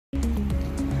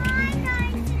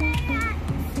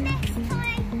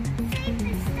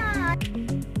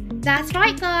That's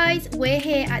right guys, we're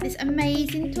here at this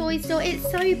amazing toy store. It's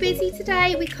so busy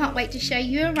today. We can't wait to show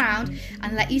you around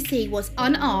and let you see what's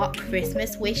on our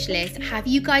Christmas wish list. Have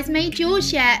you guys made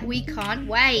yours yet? We can't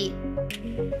wait.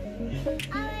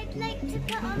 I would like to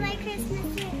put on my Christmas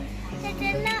list the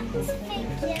deluxe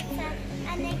figure set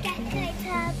and the Gecko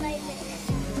Turbo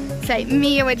Mover. So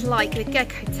Mia would like the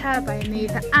Gecko Turbo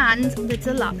Mover and the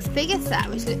deluxe figure set,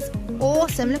 which looks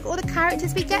awesome. Look at all the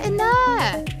characters we get in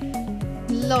there.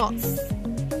 Lots.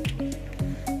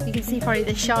 You can see probably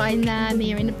the shine there,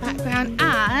 Mia in the background,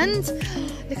 and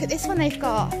look at this one they've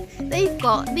got. They've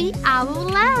got the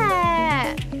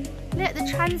Owlette. Look, the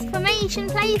transformation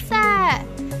playset.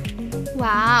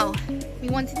 Wow, we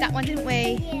wanted that one, didn't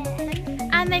we? Yeah.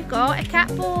 And they've got a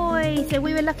cat boy. So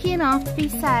we were lucky enough to be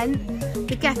sent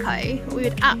the gecko. We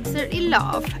would absolutely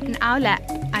love an Owlette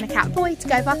and a cat boy to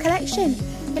go with our collection.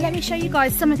 But let me show you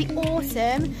guys some of the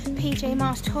awesome PJ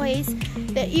Masks toys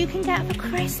that you can get for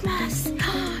Christmas.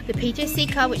 The PJ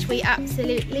Seeker, which we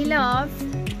absolutely love.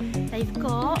 They've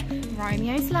got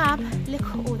Romeo's Lab. Look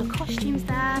at all the costumes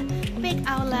there. Big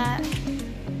Owlette.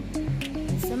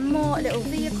 Some more little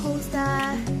vehicles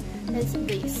there. There's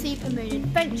the Super Moon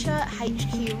Adventure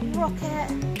HQ Rocket.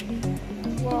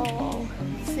 Whoa,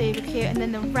 super cute. And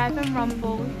then the Rev and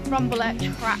Rumbler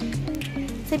track.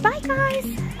 Say bye guys.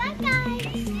 Bye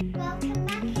guys. Welcome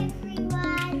back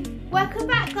everyone. Welcome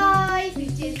back guys. We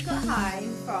just got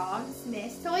home from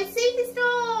Smith's Toy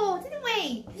Superstore, didn't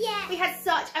we? Yeah. We had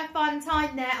such a fun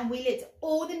time there and we looked at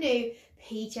all the new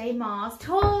PJ Masks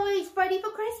toys ready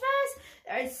for Christmas.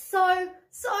 There are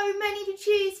so many to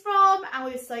choose from and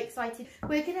we were so excited.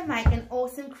 We're going to make an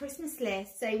awesome Christmas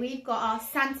list. So we've got our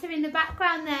Santa in the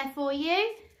background there for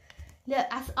you. Look,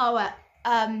 that's our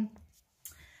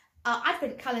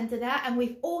advent calendar there, and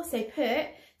we've also put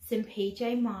some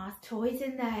PJ Masks toys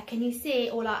in there. Can you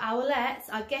see all our Owlettes,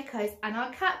 our geckos and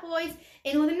our cat boys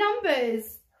in all the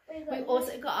numbers? We've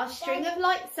also got our string of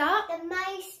lights up. The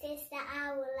most is the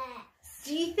Owlette.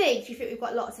 Do you think we've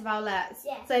got lots of Owlettes?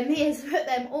 Yeah. So Mia's put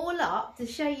them all up to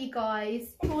show you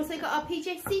guys. We've also got our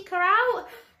PJ Seeker out,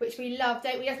 which we love,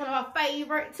 don't we? That's one of our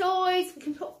favourite toys. We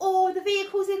can put all the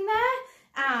vehicles in there.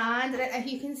 And I don't know if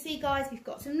you can see guys, we've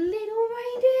got some little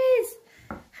reindeers.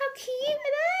 How cute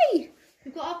are they?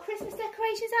 We've got our Christmas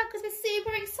decorations out because we're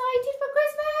super excited for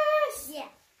Christmas. Yeah.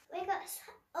 We got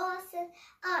awesome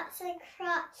arts and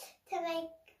crafts to make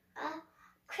a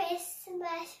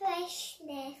Christmas wish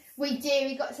list. We do.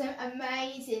 We got some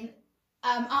amazing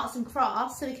arts and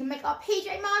crafts so we can make our PJ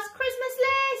Masks Christmas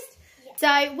list.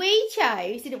 Yeah. So we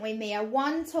chose, didn't we, Mia,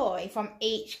 one toy from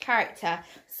each character.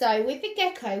 So with the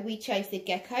gecko, we chose the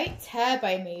Gecko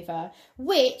Turbo Mover,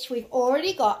 which we've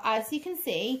already got, as you can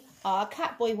see, our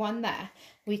Catboy one there.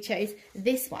 We chose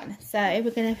this one. So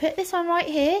we're going to put this one right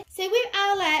here. So with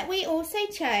Owlette, we also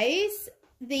chose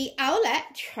the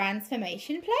Owlette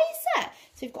Transformation Playset.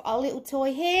 So we've got our little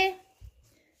toy here.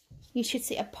 You should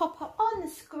see a pop-up on the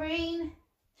screen.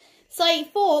 So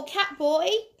for Catboy,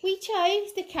 we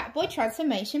chose the Catboy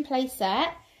Transformation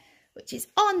Playset, which is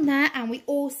on there, and we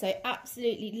also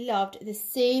absolutely loved the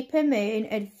Super Moon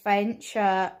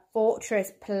Adventure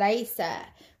Fortress playset,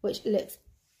 which looks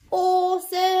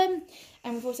awesome.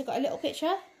 And we've also got a little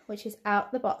picture, which is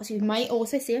out the box. You might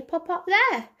also see a pop-up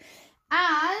there.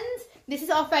 And this is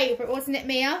our favourite, wasn't it,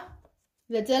 Mia?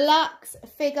 The deluxe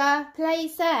figure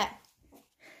playset.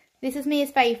 This is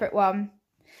Mia's favourite one.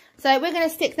 So we're going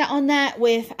to stick that on there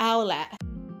with Owlette.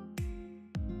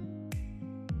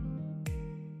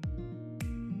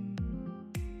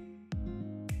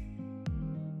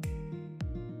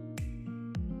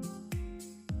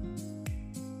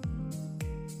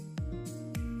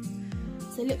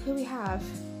 So look who we have.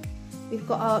 We've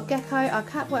got our gecko, our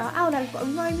catboy, our Owlette, we've got a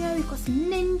Romeo, we've got some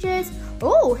ninjas.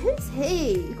 Oh, who's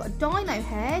he? We've got a dino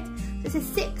head. This is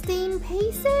 16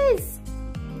 pieces.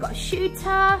 We've got a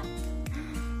shooter.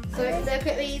 So look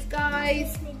at these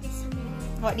guys.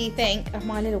 What do you think of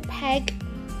my little peg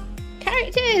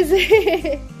characters?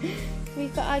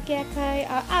 We've got our gecko,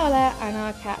 our Owlette and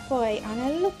our catboy and our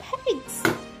little pegs.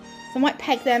 So I might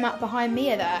peg them up behind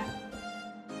Mia there.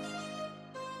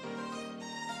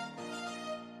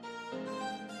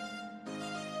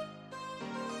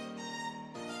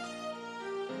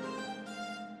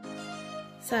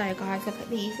 So guys, look at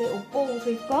these little balls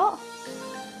we've got.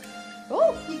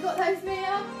 Oh, you got those,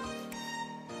 Mia?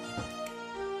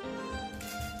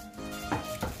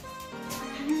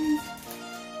 And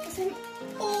some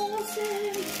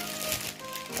awesome.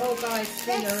 Oh guys,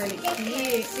 these are really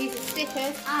cute. These are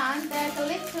stickers and they're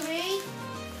glittery.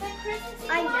 They're Christmas.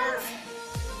 I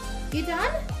know. You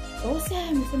done?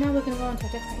 Awesome. So now we're going to go on to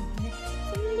our decorating.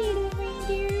 Some little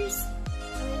reindeers.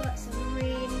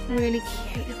 Really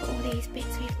cute. Look at all these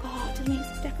bits we've got to make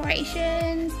some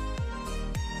decorations.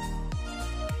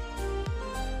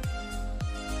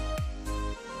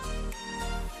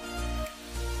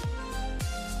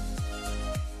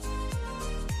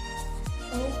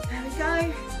 Oh, there we go.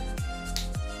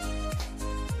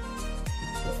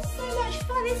 This is so much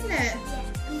fun, isn't it? Yeah,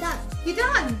 I'm done. You're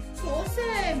done?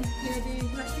 Awesome. You're going to do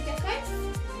the rest of the geckos?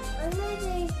 I'm going to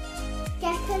do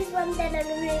geckos one, then I'm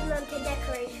going to move on to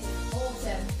decoration.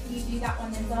 Awesome. You do that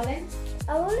one then, darling.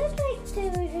 I would like to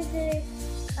do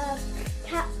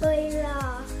Catboy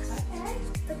last. Okay.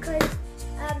 Because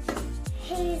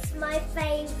he's my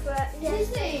favourite.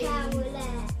 Is he? Owlet.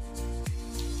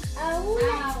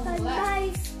 Owlet's my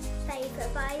most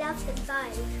favourite, but I love them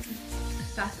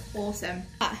both. That's awesome.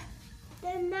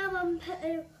 Then now I'm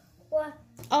putting one.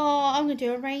 Oh, I'm going to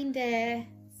do a reindeer.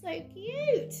 So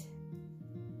cute.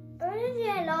 I'm going to do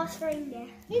a last reindeer.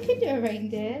 You can do a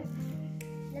reindeer.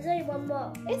 There's only one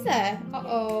more. Is there?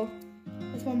 Uh-oh.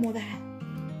 There's one more there.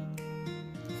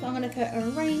 So I'm going to put a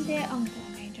reindeer. I'm going to put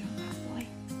a reindeer on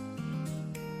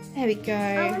Catboy. There we go.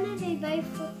 I want to do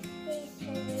both of these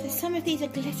two. So some of these are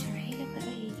glittery. Look at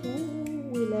these. Ooh,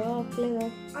 we love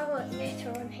glitter. I got glitter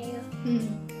on here.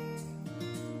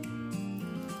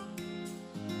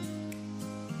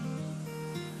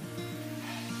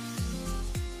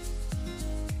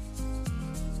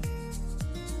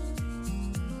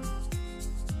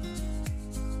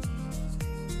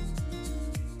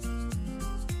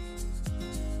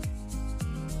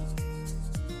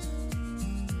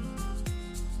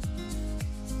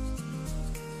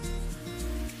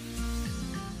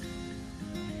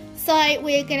 So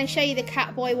we're going to show you the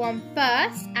Catboy one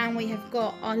first, and we have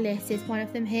got our list is one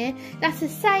of them here. That's the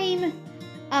same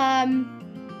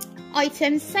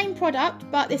items, same product,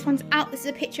 but this one's out. This is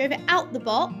a picture of it out the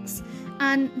box,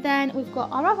 and then we've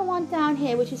got our other one down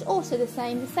here, which is also the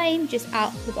same, just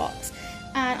out the box.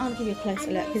 And I'll give you a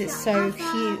closer look because it's so cute.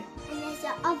 And there's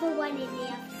the other one in the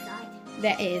other side.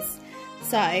 There is.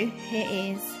 So here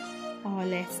is our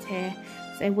list here.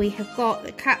 So we have got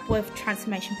the Catboy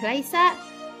transformation playset.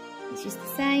 It's just the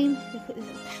same. Look at the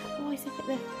little Catboys. Look at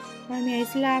the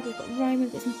Romeo's Lab. We've got Romeo.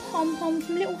 We've got some pom-poms,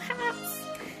 some little hats.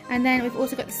 And then we've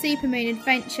also got the Supermoon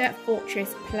Adventure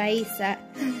Fortress playset.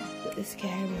 Look at the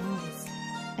scary eyes.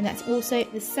 And that's also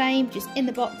the same, just in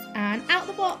the box and out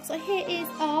the box. So here is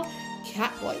our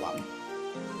Catboy one.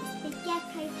 The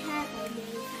Gecko Turbo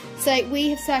Mover. So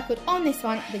we have circled on this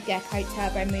one the Gecko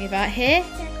Turbo Mover here.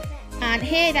 And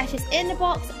here, that's just in the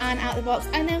box and out the box.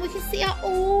 And then we can see our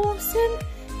awesome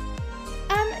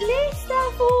list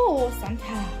for Santa.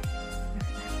 Look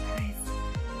at that, guys.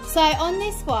 So on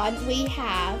this one, we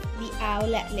have the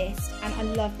Owlet list. And I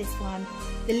love this one.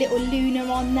 The little Luna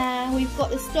on there. We've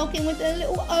got the stocking with the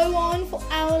little O on for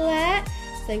Owlet.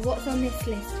 So what's on this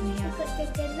list, Mia? We've got the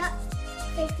deluxe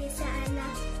figures and the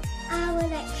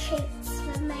Owlet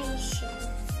transformation.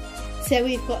 So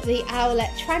we've got the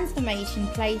Owlet transformation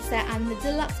playset and the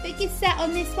deluxe figure set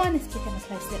on this one. Let's give them a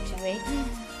close look, shall we?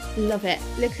 Love it.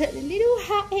 Look at the little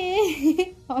hat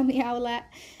here on the Owlet.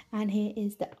 And here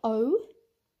is the O.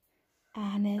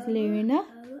 And there's Luna.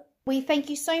 We thank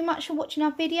you so much for watching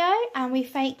our video. And we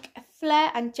thank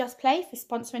Flair and Just Play for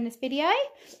sponsoring this video.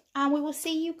 And we will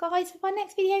see you guys for our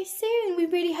next video soon. We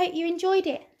really hope you enjoyed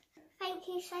it. Thank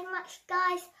you so much,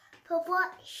 guys, for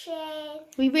watching.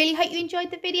 We really hope you enjoyed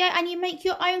the video and you make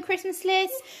your own Christmas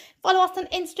list. Follow us on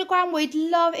Instagram. We'd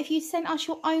love if you sent us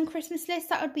your own Christmas list.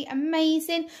 That would be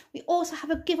amazing. We also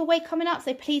have a giveaway coming up,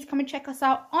 so please come and check us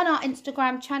out on our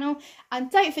Instagram channel.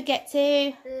 And don't forget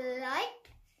to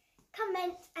like,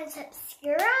 comment and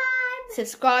subscribe.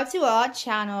 Subscribe to our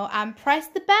channel and press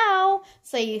the bell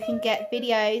so you can get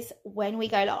videos when we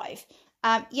go live.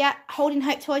 Yeah, Holding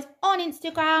Hope Toys on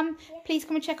Instagram. Please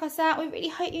come and check us out. We really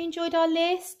hope you enjoyed our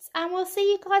lists, and we'll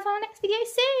see you guys on our next video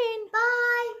soon.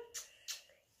 Bye.